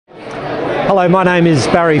Hello, my name is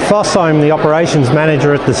Barry Foss. I'm the Operations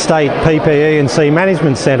Manager at the State PPE&C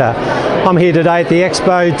Management Centre. I'm here today at the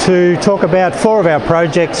Expo to talk about 4 of our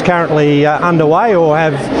projects currently underway or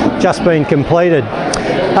have just been completed.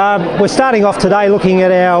 We're starting off today looking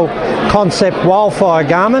at our concept wildfire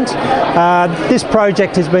garment. This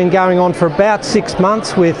project has been going on for about 6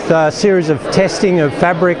 months with a series of testing of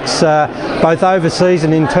fabrics both overseas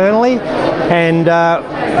and internally, and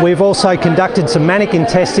we've also conducted some mannequin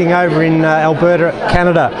testing over in Alberta,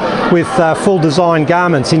 Canada, with full design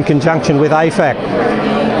garments in conjunction with AFAC.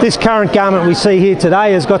 This current garment we see here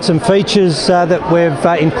today has got some features that we've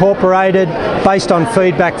incorporated based on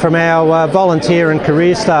feedback from our volunteer and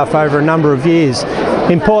career staff over a number of years.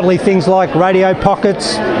 Importantly, things like radio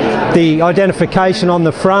pockets, the identification on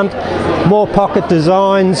the front, more pocket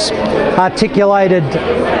designs, articulated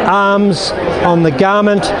arms on the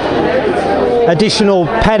garment, additional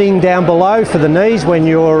padding down below for the knees when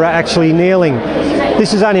you're actually kneeling.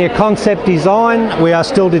 This is only a concept design. We are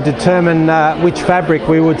still to determine which fabric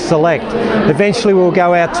we would select. Eventually we'll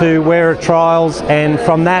go out to wearer trials, and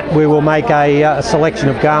from that we will make a selection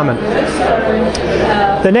of garment.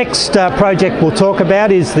 The next project we'll talk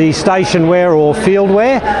about is the station wear or field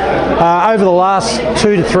wear. Over the last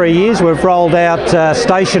 2 to 3 years we've rolled out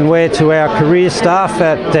station wear to our career staff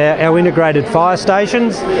at our integrated fire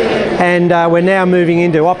stations, and we're now moving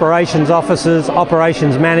into operations officers,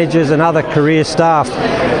 operations managers and other career staff.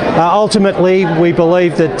 Ultimately we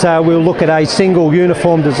believe that we'll look at a single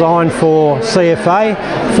uniform design for CFA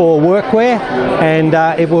for workwear, and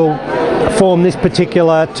it will form this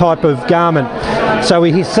particular type of garment. So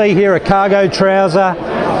we see here a cargo trouser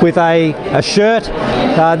with a shirt.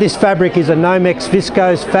 This fabric is a Nomex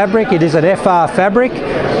viscose fabric. It is an FR fabric.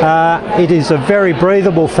 It is a very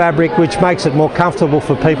breathable fabric which makes it more comfortable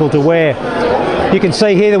for people to wear. You can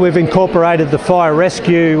see here that we've incorporated the fire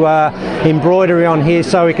rescue embroidery on here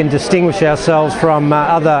so we can distinguish ourselves from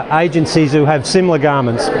other agencies who have similar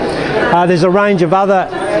garments. There's a range of other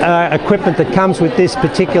equipment that comes with this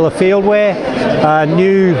particular field wear.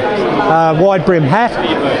 New wide brim hat,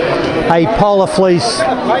 a polar fleece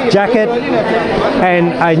jacket and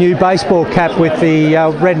a new baseball cap with the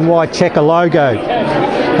red and white checker logo.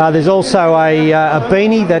 There's also a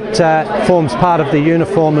beanie that forms part of the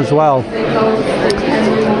uniform as well.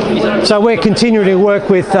 So we're continuing to work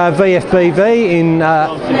with VFBV in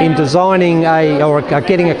designing or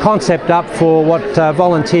getting a concept up for what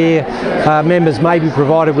volunteer members may be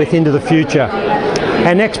provided with into the future.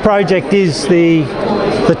 Our next project is the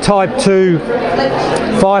Type 2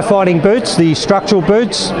 firefighting boots, the structural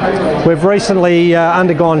boots. We've recently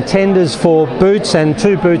undergone tenders for boots, and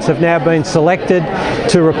 2 boots have now been selected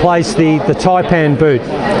to replace the Taipan boot.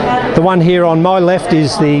 The one here on my left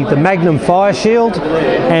is the Magnum Fire Shield,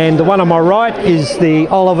 and the one on my right is the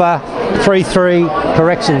Oliver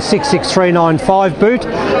 66395 boot.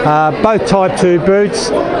 Both Type 2 boots,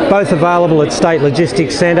 both available at State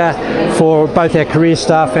Logistics Centre for both our career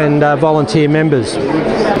staff and volunteer members.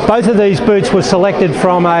 Both of these boots were selected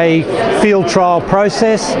from a field trial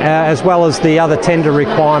process as well as the other tender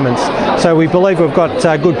requirements. So we believe we've got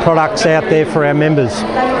good products out there for our members.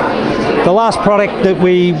 The last product that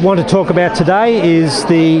we want to talk about today is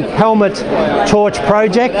the helmet torch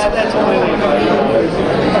project.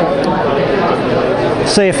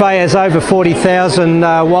 CFA has over 40,000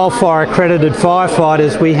 wildfire accredited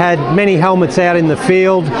firefighters. We had many helmets out in the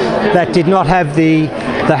field that did not have the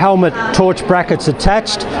helmet torch brackets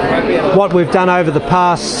attached. What we've done over the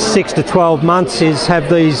past 6 to 12 months is have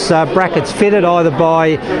these brackets fitted either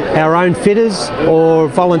by our own fitters, or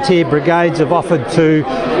volunteer brigades have offered to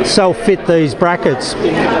self-fit these brackets.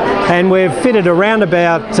 And we've fitted around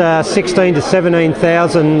about 16 to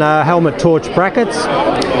 17,000 helmet torch brackets.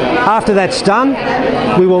 After that's done,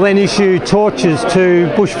 we will then issue torches to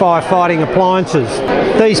bushfire fighting appliances.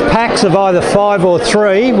 These packs of either 5 or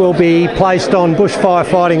 3 will be placed on bushfire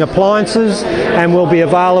fighting appliances and will be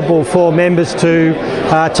available for members to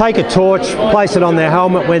take a torch, place it on their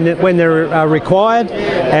helmet when they're required,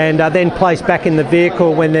 and then place back in the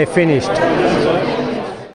vehicle when they're finished.